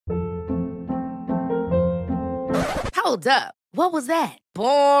Hold up. What was that?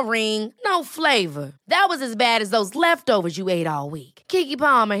 Boring. No flavor. That was as bad as those leftovers you ate all week. Keke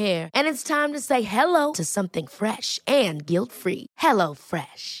Palmer here, and it's time to say hello to something fresh and guilt-free. Hello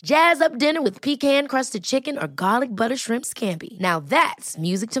Fresh. Jazz up dinner with pecan-crusted chicken or garlic butter shrimp scampi. Now that's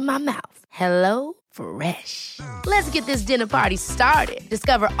music to my mouth. Hello Fresh. Let's get this dinner party started.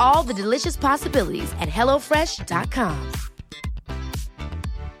 Discover all the delicious possibilities at hellofresh.com.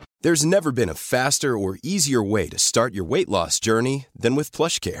 There's never been a faster or easier way to start your weight loss journey than with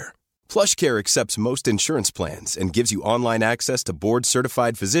PlushCare. PlushCare accepts most insurance plans and gives you online access to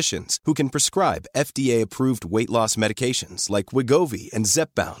board-certified physicians who can prescribe FDA-approved weight loss medications like Wegovy and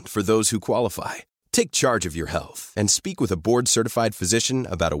Zepbound for those who qualify. Take charge of your health and speak with a board-certified physician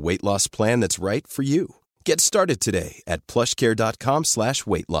about a weight loss plan that's right for you. Get started today at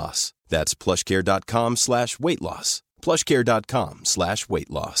plushcare.com/weightloss. That's plushcare.com/weightloss.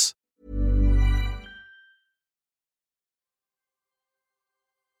 plushcare.com/weightloss.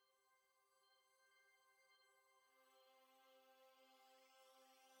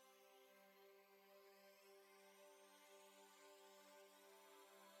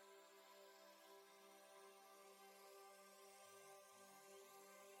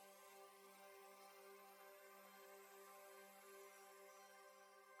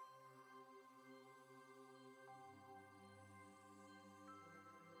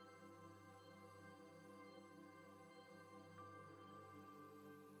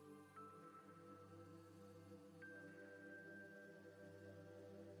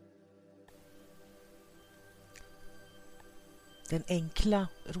 Den enkla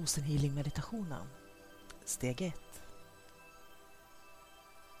Rosenhealing-meditationen. Steg 1.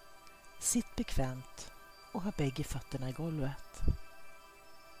 Sitt bekvämt och ha bägge fötterna i golvet.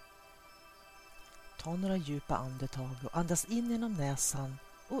 Ta några djupa andetag och andas in genom näsan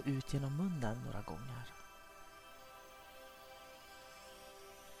och ut genom munnen några gånger.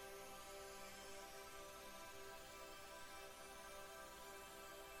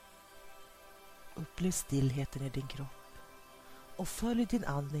 Upplev stillheten i din kropp. Och följ din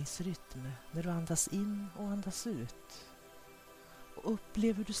andningsrytm när du andas in och andas ut. Och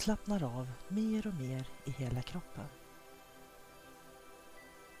upplev hur du slappnar av mer och mer i hela kroppen.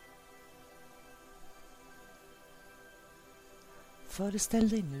 Föreställ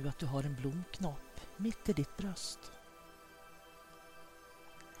dig nu att du har en blomknopp mitt i ditt bröst.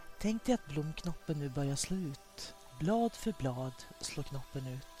 Tänk dig att blomknoppen nu börjar slå ut. Blad för blad slår knoppen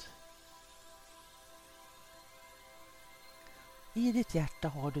ut. I ditt hjärta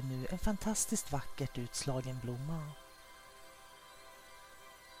har du nu en fantastiskt vackert utslagen blomma.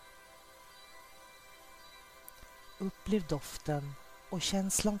 Upplev doften och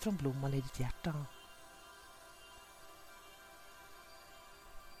känslan från blomman i ditt hjärta.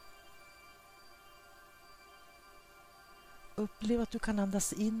 Upplev att du kan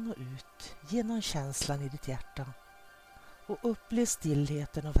andas in och ut genom känslan i ditt hjärta. Och upplev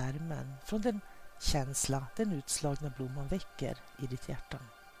stillheten och värmen från den känsla den utslagna blomman väcker i ditt hjärta.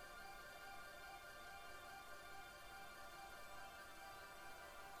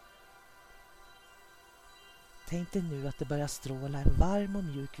 Tänk dig nu att det börjar stråla en varm och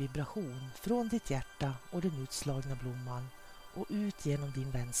mjuk vibration från ditt hjärta och den utslagna blomman och ut genom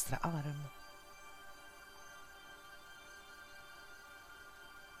din vänstra arm.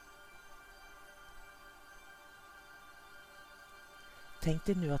 Tänk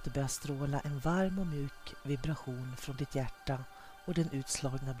dig nu att det börjar stråla en varm och mjuk vibration från ditt hjärta och den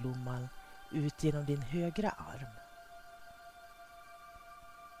utslagna blomman ut genom din högra arm.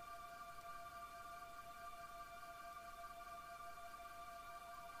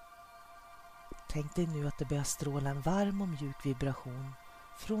 Tänk dig nu att det börjar stråla en varm och mjuk vibration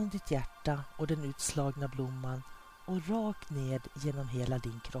från ditt hjärta och den utslagna blomman och rakt ned genom hela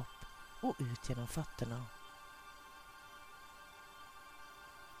din kropp och ut genom fötterna.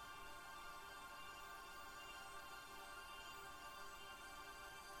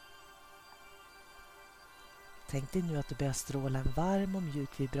 Tänk dig nu att det börjar stråla en varm och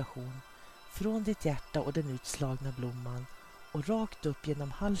mjuk vibration från ditt hjärta och den utslagna blomman och rakt upp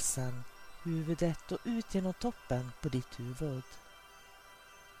genom halsen, huvudet och ut genom toppen på ditt huvud.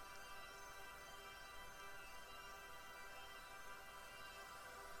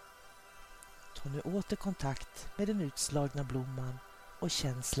 Ta nu åter kontakt med den utslagna blomman och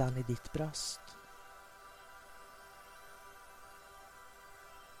känslan i ditt bröst.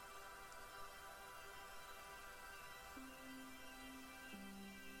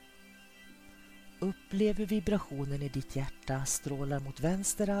 Upplev hur vibrationen i ditt hjärta strålar mot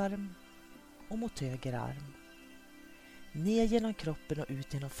vänster arm och mot höger arm. Ner genom kroppen och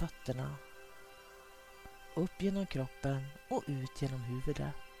ut genom fötterna. upp genom kroppen och ut genom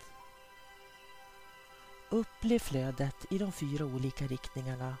huvudet. Upplev flödet i de 4 olika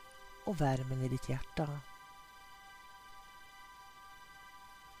riktningarna och värmen i ditt hjärta.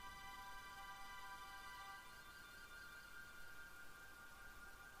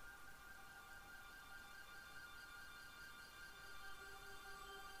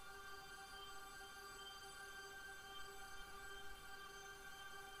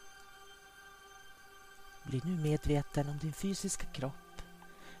 Bli nu medveten om din fysiska kropp.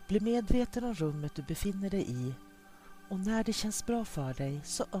 Bli medveten om rummet du befinner dig i. Och när det känns bra för dig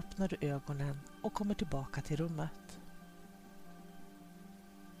så öppnar du ögonen och kommer tillbaka till rummet.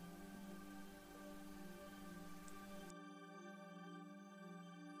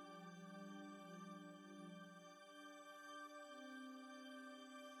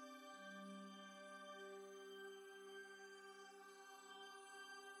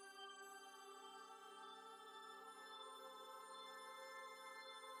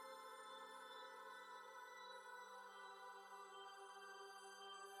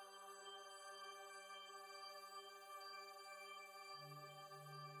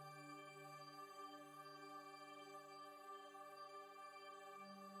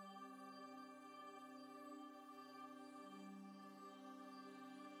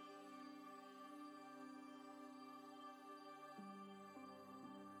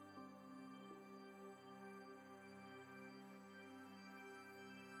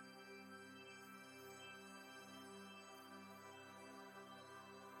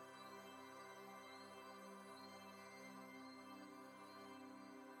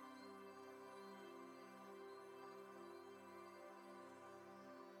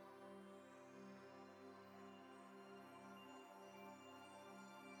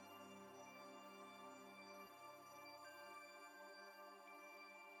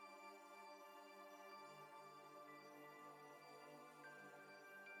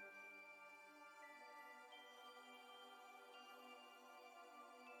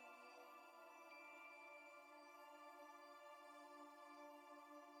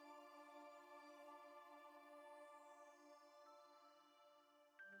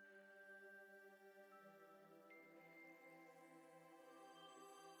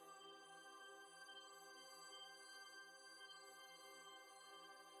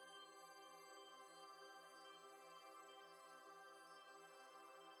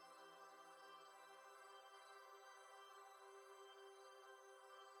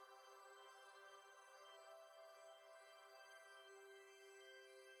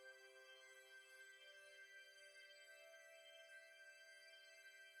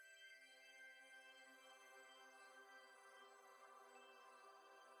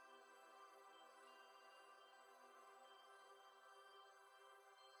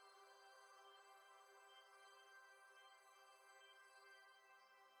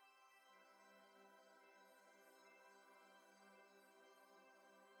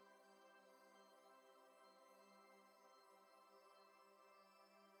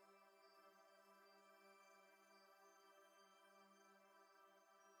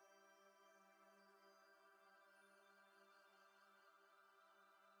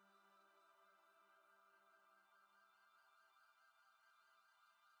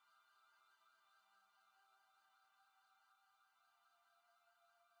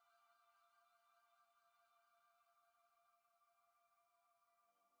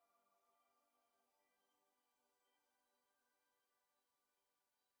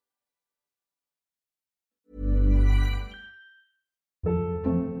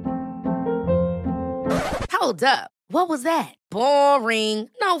 Hold up. What was that? Boring.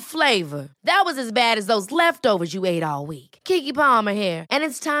 No flavor. That was as bad as those leftovers you ate all week. Keke Palmer here, and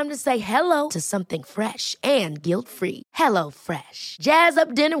it's time to say hello to something fresh and guilt-free. Hello Fresh. Jazz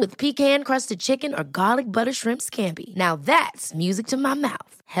up dinner with pecan-crusted chicken or garlic butter shrimp scampi. Now that's music to my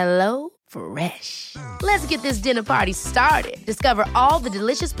mouth. Hello Fresh. Let's get this dinner party started. Discover all the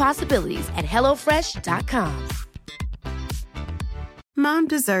delicious possibilities at hellofresh.com. Mom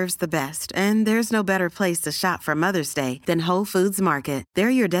deserves the best, and there's no better place to shop for Mother's Day than Whole Foods Market.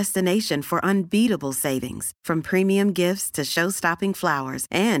 They're your destination for unbeatable savings, from premium gifts to show-stopping flowers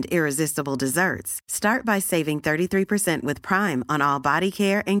and irresistible desserts. Start by saving 33% with Prime on all body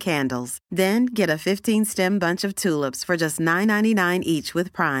care and candles. Then get a 15-stem bunch of tulips for just $9.99 each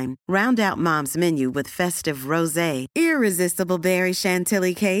with Prime. Round out Mom's menu with festive rosé, irresistible berry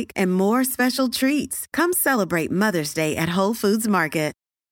chantilly cake, and more special treats. Come celebrate Mother's Day at Whole Foods Market.